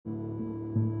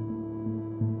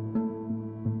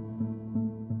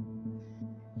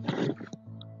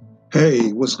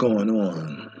Hey, what's going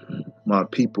on? My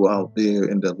people out there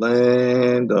in the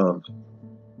land of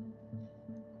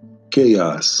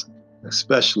chaos,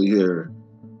 especially here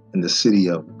in the city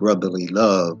of brotherly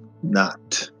love,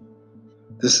 not.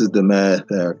 This is the mad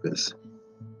therapist,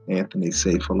 Anthony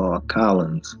Seyfullah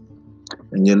Collins,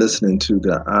 and you're listening to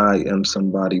the I Am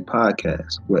Somebody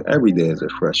podcast, where every day is a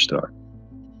fresh start.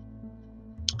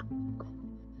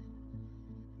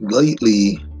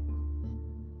 Lately,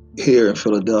 here in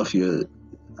Philadelphia,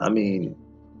 I mean,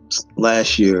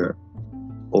 last year,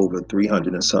 over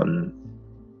 300 and something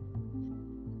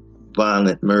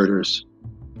violent murders.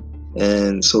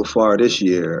 And so far this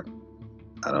year,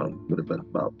 I don't would have been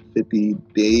about 50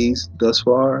 days thus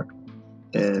far,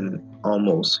 and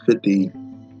almost 50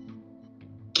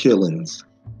 killings.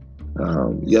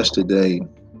 Yesterday,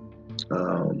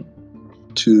 um,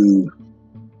 two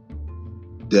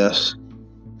deaths,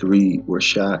 three were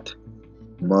shot.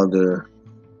 Mother,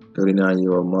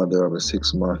 39-year-old mother of a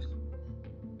 6 month.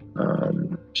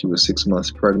 She was 6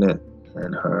 months pregnant,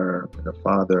 and her and the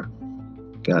father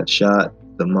got shot.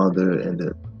 The mother and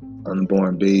the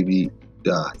unborn baby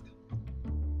died.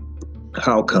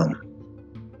 How come?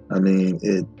 I mean,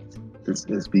 it is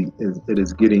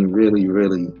getting really,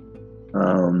 really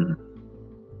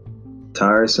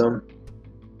tiresome.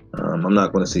 I'm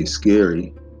not going to say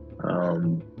scary,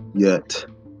 yet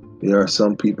there are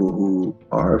some people who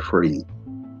are afraid.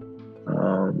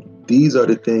 These are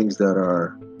the things that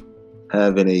are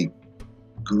having a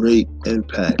great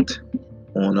impact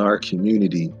on our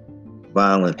community.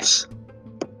 Violence,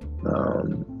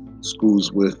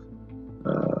 schools with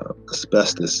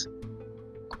asbestos,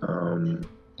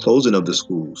 closing of the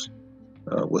schools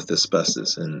with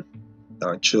asbestos, and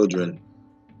our children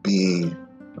being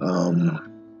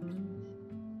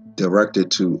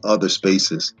directed to other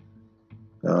spaces,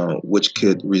 which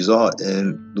could result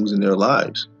in losing their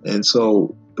lives. And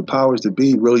so the powers that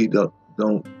be really don't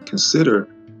consider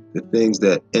the things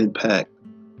that impact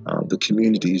the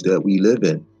communities that we live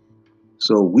in.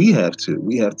 So we have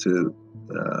to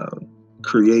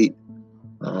create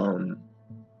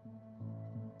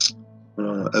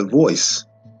a voice,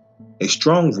 a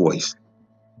strong voice,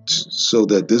 so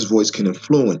that this voice can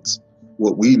influence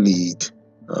what we need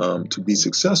to be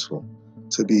successful,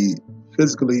 to be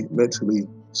physically, mentally,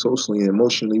 socially, and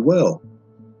emotionally well.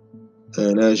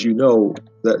 And as you know,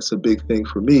 that's a big thing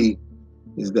for me,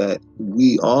 is that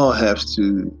we all have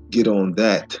to get on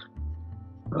that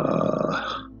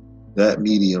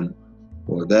medium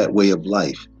or that way of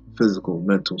life: physical,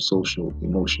 mental, social,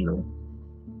 emotional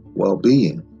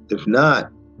well-being. If not,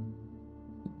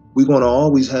 we're going to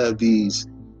always have these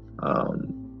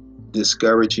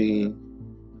discouraging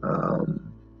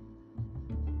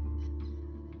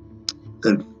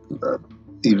and,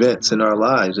 events in our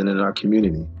lives and in our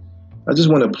community. I just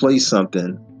want to play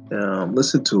something,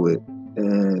 listen to it,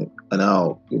 and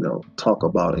I'll talk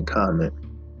about and comment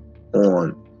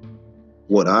on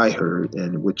what I heard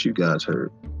and what you guys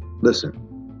heard. Listen.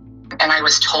 And I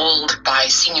was told by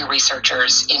senior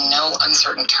researchers in no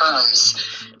uncertain terms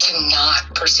to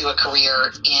not pursue a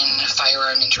career in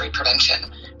firearm injury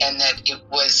prevention, and that it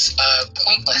was a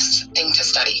pointless thing to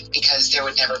study because there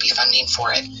would never be funding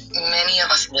for it. Many of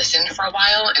us listened for a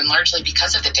while, and largely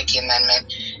because of the Dickey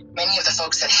Amendment, many of the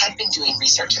folks that had been doing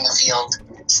research in the field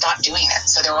stopped doing it.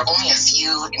 So there were only a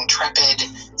few intrepid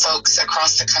folks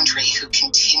across the country who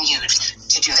continued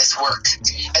to do this work.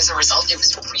 As a result, it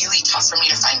was really tough for me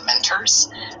to find mentors.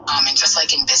 And just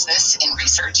like in business, in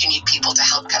research, you need people to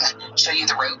help kind of show you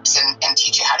the ropes and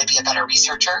teach you how to be a better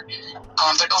researcher.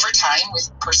 But over time, with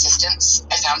persistence,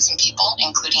 I found some people,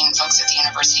 including folks at the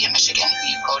University of Michigan, who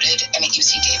you quoted, and at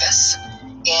UC Davis.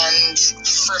 And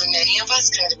for many of us,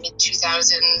 kind of the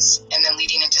mid-2000s and then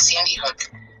leading into Sandy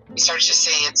Hook, we started to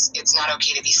say it's not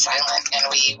okay to be silent, and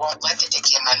we won't let the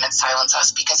Dickey Amendment silence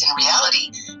us, because in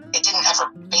reality, it didn't ever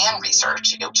ban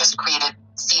research. It just created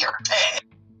fear.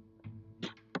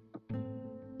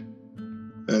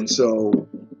 And so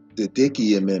the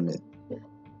Dickey Amendment,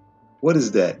 what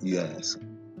is that, you ask?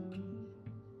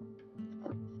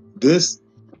 This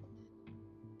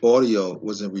audio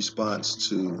was in response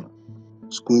to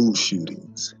school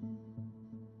shootings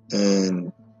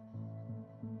and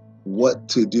what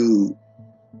to do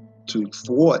to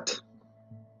thwart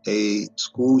a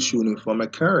school shooting from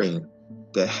occurring,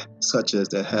 such as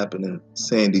that happened in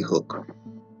Sandy Hook.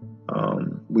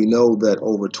 We know that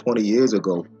over 20 years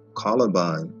ago,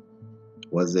 Columbine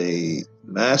was a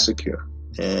massacre,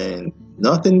 and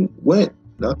nothing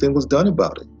was done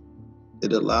about it.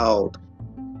 It allowed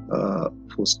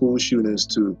for school shootings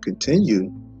to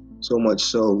continue, so much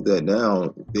so that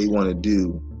now they want to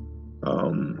do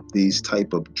these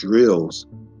type of drills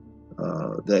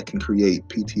that can create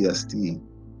PTSD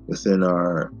within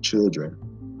our children.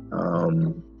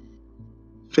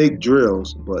 Fake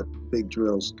drills, but fake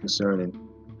drills concerning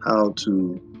how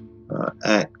to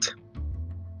act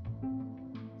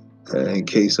in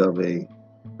case of a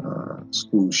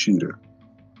school shooter.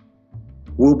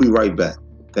 We'll be right back.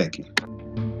 Thank you.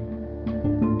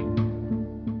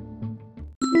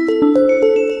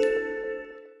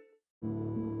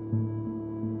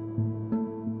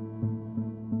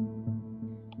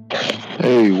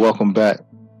 Hey, welcome back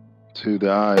to the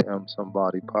I Am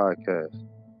Somebody podcast,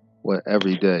 where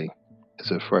every day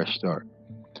is a fresh start.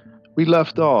 We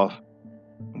left off,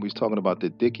 we was talking about the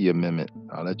Dickey Amendment.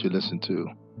 I'll let you listen to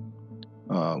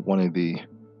one of the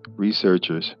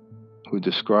researchers who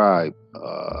described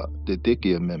the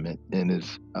Dickey Amendment and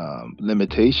its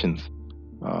limitations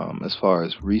as far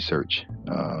as research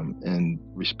in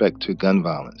respect to gun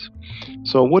violence.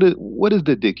 So what is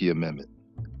the Dickey Amendment?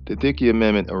 The Dickey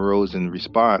Amendment arose in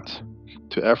response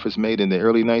to efforts made in the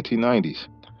early 1990s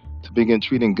to begin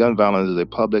treating gun violence as a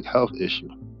public health issue.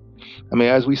 I mean,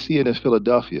 as we see it in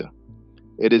Philadelphia,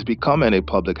 it is becoming a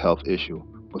public health issue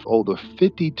with over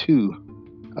 52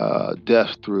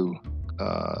 deaths through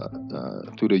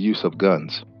the use of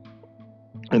guns.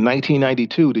 In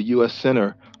 1992, the U.S.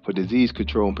 Center for Disease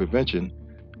Control and Prevention,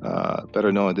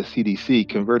 better known as the CDC,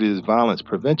 converted its Violence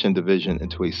Prevention Division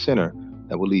into a center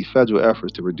that will lead federal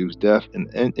efforts to reduce death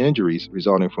and injuries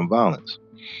resulting from violence.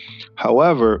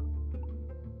 However,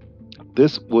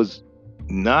 this was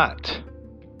not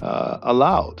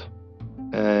allowed,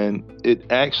 and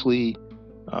it actually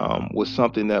was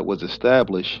something that was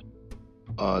established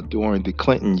during the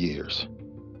Clinton years.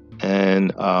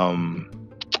 And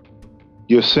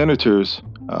your senators,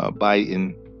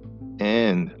 Biden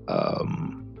and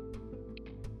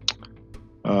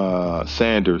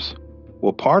Sanders,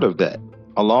 were part of that,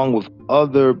 along with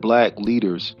other black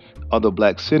leaders, other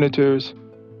black senators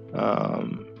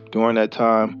during that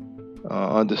time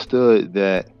understood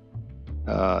that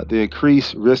the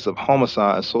increased risk of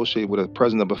homicide associated with the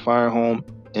presence of a firearm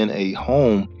in a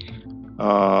home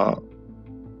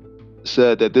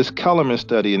said that this Kellerman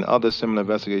study and other similar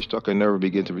investigations struck a nerve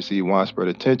begin to receive widespread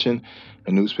attention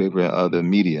in newspaper and other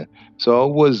media. So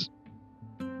it was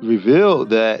revealed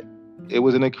that it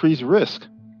was an increased risk.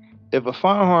 If a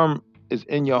firearm is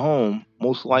in your home,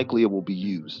 most likely it will be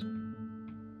used.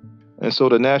 And so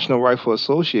the National Rifle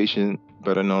Association,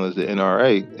 better known as the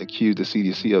NRA, accused the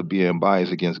CDC of being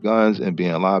biased against guns and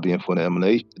being lobbying for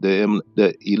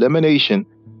the elimination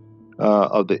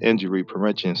of the Injury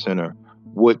Prevention Center,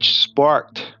 which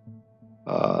sparked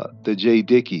the J.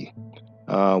 Dickey,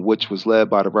 which was led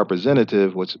by the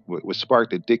representative, which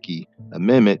sparked the Dickey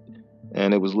Amendment,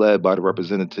 and it was led by the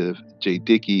representative J.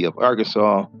 Dickey of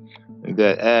Arkansas,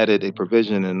 that added a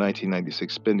provision in the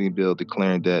 1996 spending bill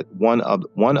declaring that one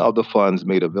of the funds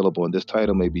made available in this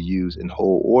title may be used in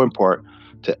whole or in part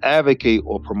to advocate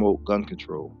or promote gun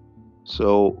control.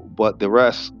 So, but the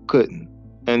rest couldn't.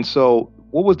 And so,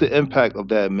 what was the impact of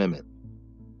that amendment?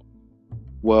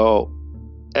 Well,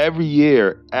 every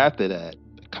year after that,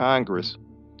 Congress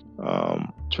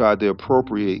tried to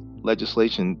appropriate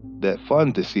legislation that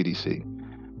funds the CDC.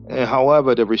 And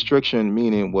however, the restriction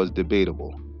meaning was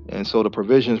debatable. And so the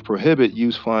provisions prohibit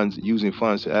using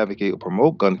funds to advocate or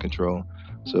promote gun control,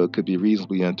 so it could be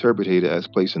reasonably interpreted as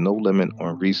placing no limit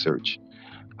on research.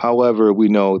 However, we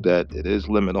know that it is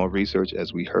limit on research,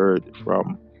 as we heard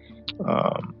from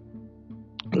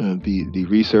the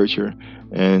researcher,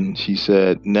 and she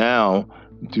said now,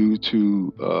 due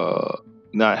to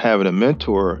not having a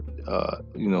mentor,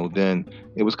 then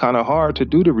it was kind of hard to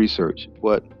do the research,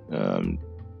 but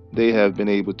they have been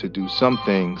able to do some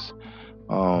things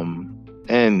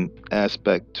and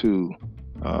aspect to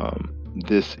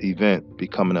this event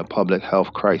becoming a public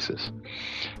health crisis.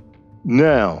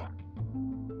 Now,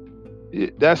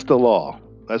 that's the law.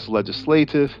 That's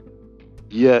legislative.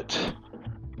 Yet,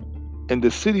 in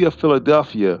the city of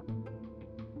Philadelphia,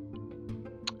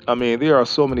 I mean, there are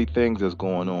so many things that's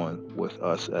going on with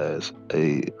us as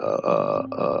a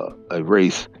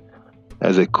race,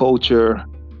 as a culture,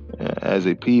 as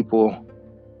a people,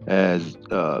 as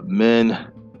men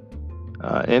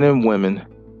and in women.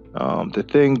 The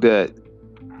thing that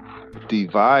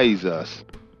divides us,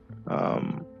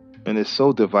 and it's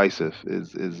so divisive,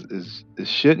 is it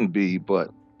shouldn't be,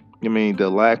 but I mean the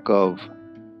lack of,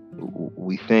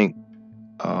 we think,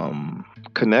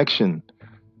 connection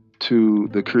to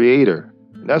the Creator.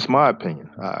 That's my opinion.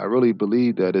 I really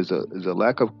believe that is a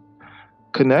lack of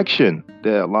connection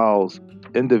that allows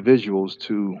individuals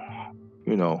to,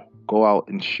 go out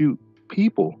and shoot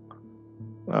people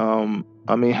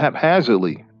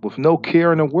haphazardly with no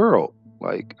care in the world.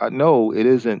 Like, I know it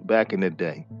isn't back in the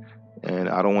day, and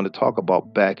I don't want to talk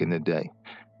about back in the day.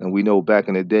 And we know back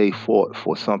in the day fought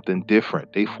for something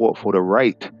different. They fought for the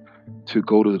right to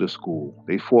go to the school.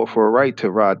 They fought for a right to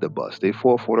ride the bus. They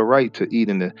fought for the right to eat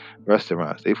in the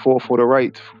restaurants. They fought for the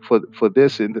right for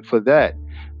this and for that,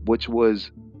 which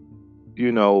was,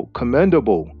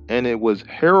 commendable. And it was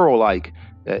hero like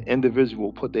that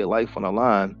individual put their life on the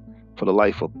line for the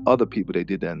life of other people they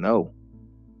did not know.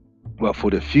 Well, for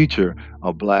the future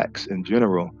of blacks in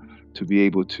general to be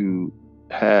able to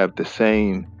have the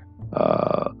same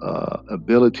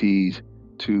abilities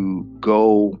to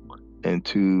go and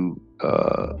to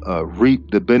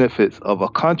reap the benefits of a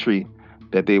country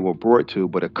that they were brought to,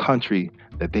 but a country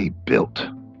that they built.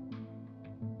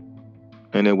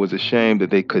 And it was a shame that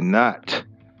they could not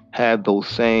have those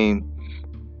same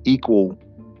equal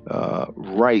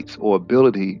rights or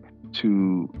ability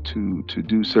to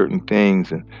do certain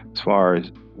things, and as far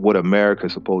as what America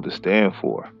is supposed to stand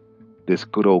for, this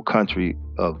good old country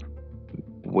of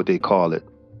what they call it,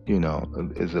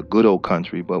 is a good old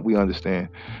country. But we understand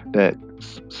that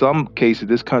some cases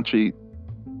this country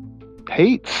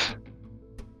hates,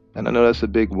 and I know that's a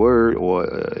big word or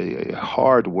a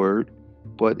hard word,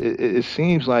 but it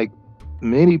seems like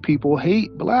many people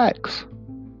hate blacks,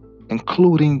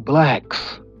 including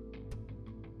blacks.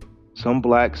 Some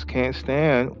blacks can't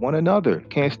stand one another,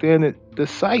 can't stand the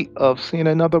sight of seeing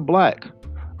another black.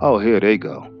 Oh, here they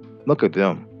go. Look at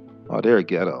them. Oh, they're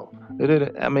ghetto.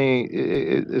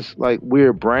 It's like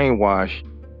we're brainwashed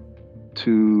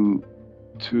to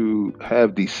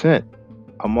have dissent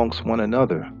amongst one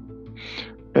another.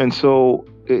 And so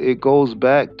it goes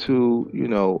back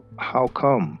to, how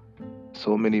come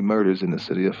so many murders in the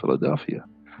city of Philadelphia?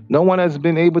 No one has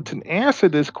been able to answer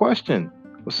this question.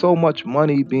 With so much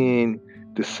money being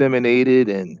disseminated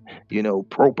and,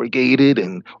 propagated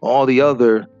and all the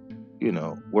other,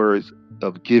 words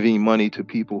of giving money to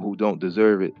people who don't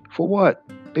deserve it. For what?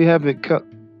 They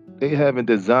haven't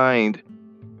designed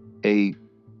a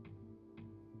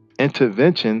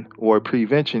intervention or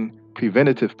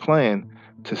preventative plan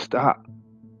to stop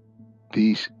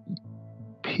these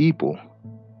people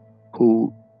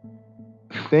who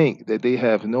think that they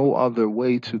have no other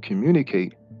way to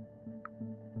communicate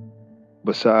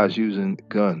besides using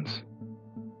guns.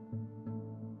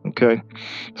 Okay?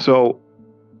 So,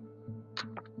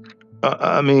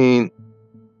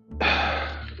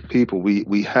 people,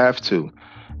 we have to.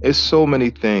 It's so many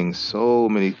things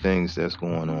that's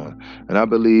going on. And I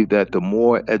believe that the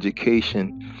more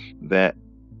education that,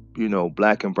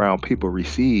 black and brown people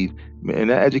receive,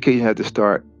 and that education has to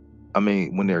start,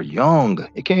 when they're young.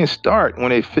 It can't start when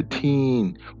they're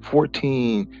 15,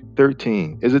 14,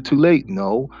 13. Is it too late?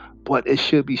 No. But it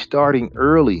should be starting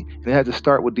early. And it has to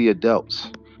start with the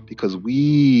adults, because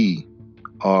we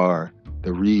are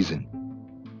the reason.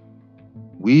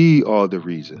 We are the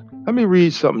reason. Let me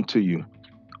read something to you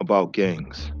about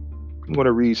gangs. I'm going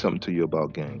to read something to you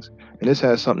about gangs. And this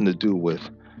has something to do with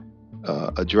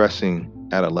addressing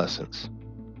adolescence.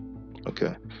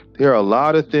 Okay. There are a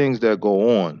lot of things that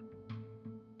go on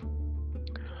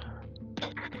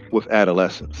with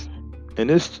adolescence. And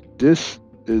this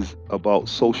is about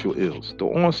social ills, the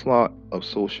onslaught of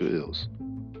social ills.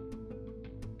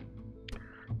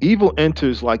 Evil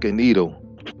enters like a needle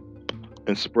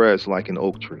and spreads like an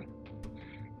oak tree.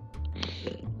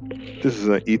 This is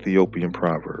an Ethiopian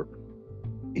proverb.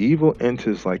 Evil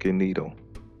enters like a needle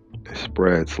and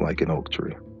spreads like an oak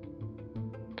tree.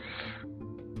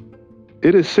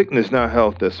 It is sickness, not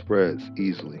health, that spreads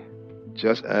easily,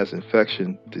 just as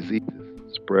infection, diseases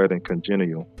spread in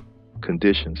congenital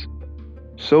conditions.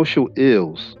 Social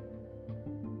ills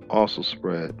also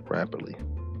spread rapidly.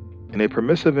 In a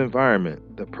permissive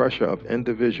environment, the pressure of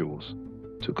individuals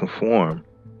to conform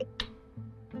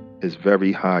is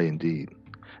very high indeed,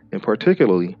 and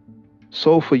particularly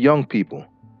so for young people.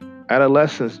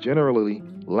 Adolescents generally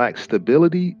lack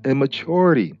stability and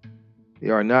maturity. They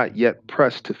are not yet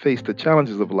pressed to face the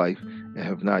challenges of life and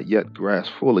have not yet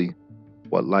grasped fully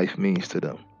what life means to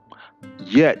them.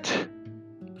 Yet,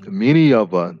 many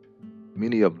of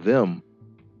them,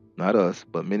 not us,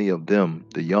 but many of them,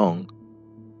 the young,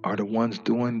 are the ones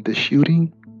doing the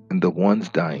shooting and the ones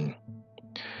dying.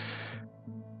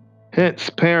 Hence,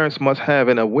 parents must have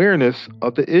an awareness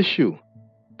of the issue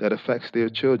that affects their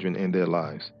children in their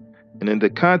lives and in the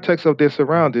context of their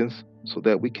surroundings, so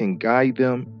that we can guide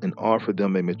them and offer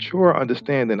them a mature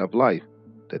understanding of life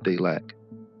that they lack.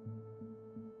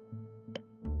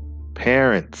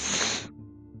 Parents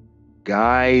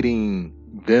guiding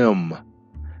them,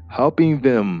 helping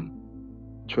them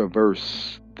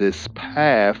traverse this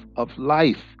path of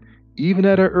life. Even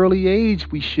at an early age,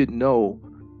 we should know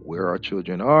where our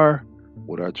children are,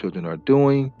 what our children are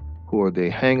doing, who are they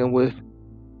hanging with.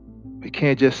 We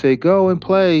can't just say, go and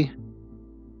play.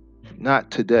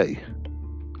 Not today.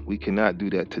 We cannot do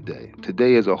that today.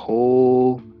 Today is a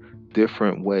whole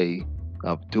different way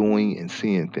of doing and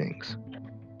seeing things.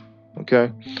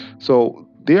 Okay? So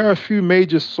there are a few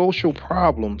major social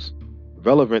problems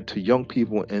relevant to young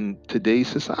people in today's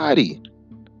society: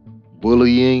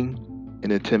 bullying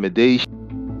and intimidation,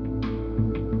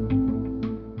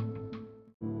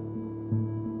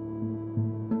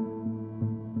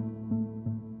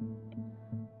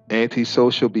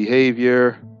 antisocial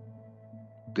behavior,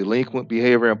 delinquent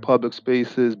behavior in public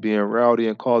spaces, being rowdy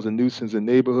and causing nuisance in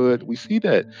neighborhood. We see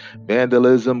that.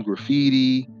 Vandalism,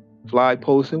 graffiti, fly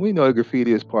posting. We know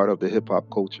graffiti is part of the hip hop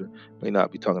culture. May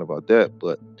not be talking about that,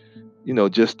 but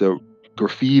just the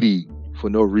graffiti for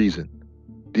no reason.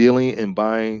 Dealing and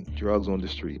buying drugs on the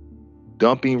street,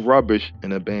 dumping rubbish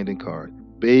in abandoned cars,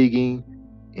 begging,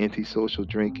 antisocial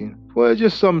drinking. Well,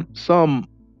 just some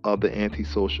of the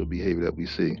antisocial behavior that we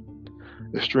see.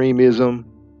 Extremism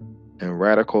and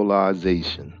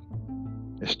radicalization.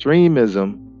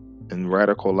 Extremism and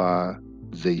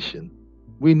radicalization.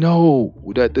 We know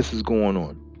that this is going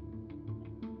on.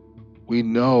 We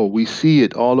know, we see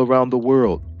it all around the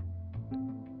world.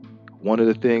 One of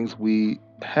the things we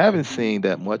haven't seen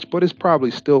that much, but it's probably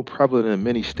still prevalent in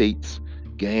many states: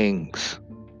 gangs,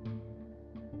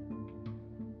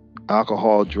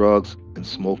 alcohol, drugs, and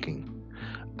smoking.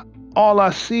 All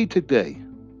I see today,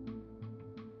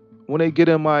 when they get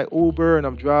in my Uber and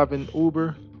I'm driving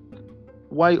Uber,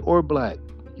 white or black,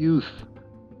 youth,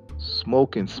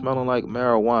 smoking, smelling like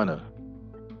marijuana.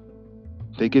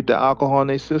 They get the alcohol in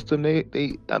their system.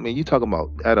 I mean, you talking about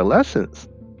adolescence,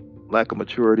 lack of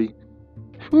maturity.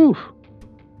 Whew.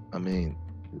 I mean,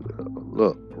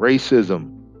 look,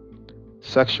 racism,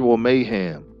 sexual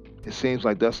mayhem. It seems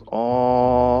like that's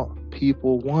all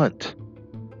people want.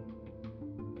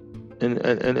 And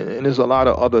there's a lot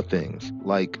of other things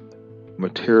like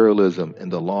materialism and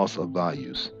the loss of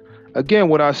values. Again,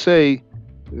 when I say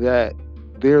that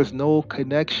there's no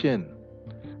connection,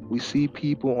 we see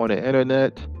people on the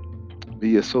internet,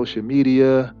 via social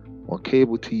media, on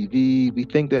cable TV. We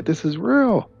think that this is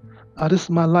real. This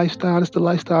is my lifestyle. This is the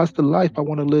lifestyle. It's the life I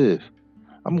want to live.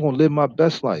 I'm going to live my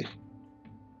best life.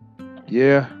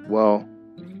 Yeah, well,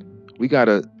 we got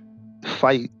to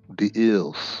fight the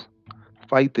ills.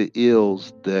 Fight the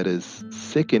ills that is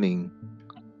sickening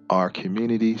our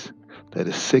communities, that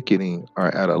is sickening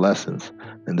our adolescents,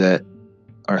 and that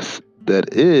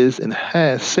is and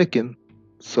has sickened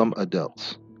some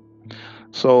adults.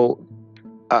 So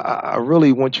I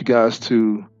really want you guys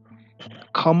to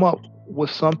come up with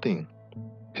something.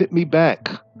 Hit me back.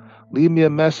 Leave me a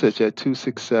message at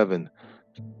 267,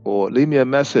 or leave me a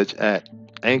message at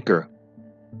anchor.fm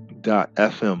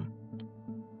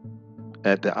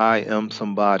at the I Am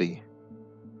Somebody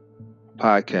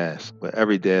podcast, where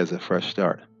every day is a fresh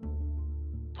start.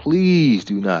 Please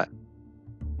do not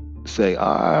say,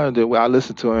 I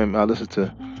listen to him, I listen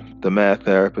to the math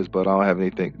therapist, but I don't have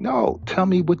anything. No, tell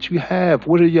me what you have.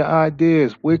 What are your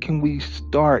ideas? Where can we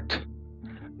start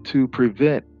to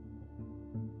prevent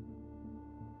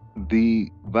the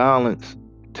violence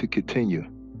to continue?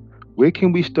 Where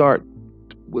can we start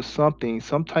with some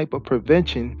type of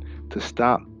prevention to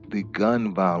stop the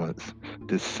gun violence,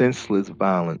 the senseless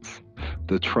violence,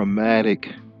 the traumatic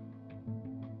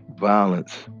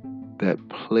violence that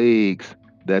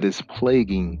is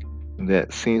plaguing,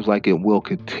 that seems like it will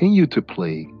continue to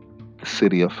plague the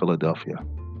city of Philadelphia.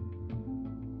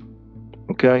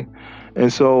 Okay?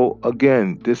 And so,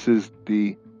 again, this is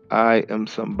the I Am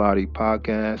Somebody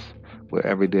podcast, where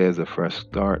every day is a fresh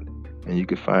start. And you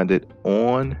can find it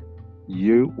on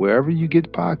wherever you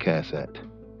get podcasts at.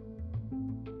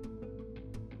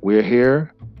 We're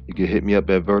here. You can hit me up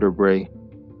at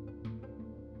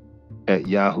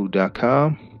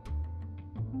vertebrae@yahoo.com.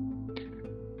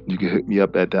 You can hit me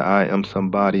up at the I Am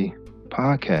Somebody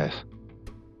podcast.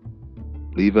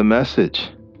 Leave a message.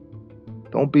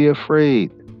 Don't be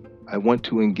afraid. I want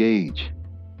to engage.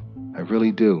 I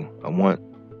really do. I want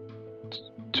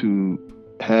to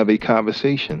have a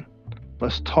conversation.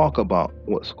 Let's talk about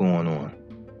what's going on,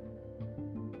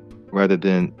 rather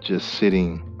than just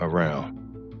sitting around.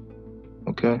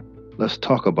 Okay? Let's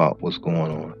talk about what's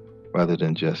going on, rather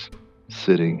than just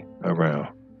sitting around.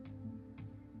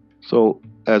 So,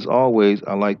 as always,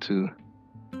 I like to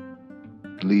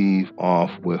leave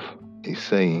off with a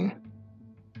saying,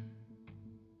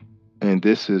 and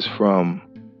this is from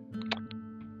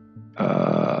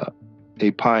a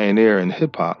pioneer in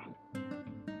hip hop.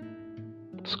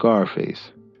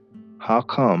 Scarface. How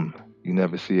come you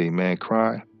never see a man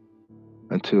cry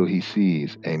until he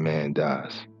sees a man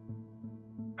dies?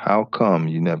 How come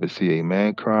you never see a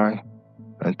man cry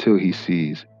until he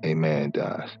sees a man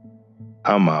dies?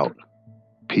 I'm out.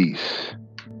 Peace.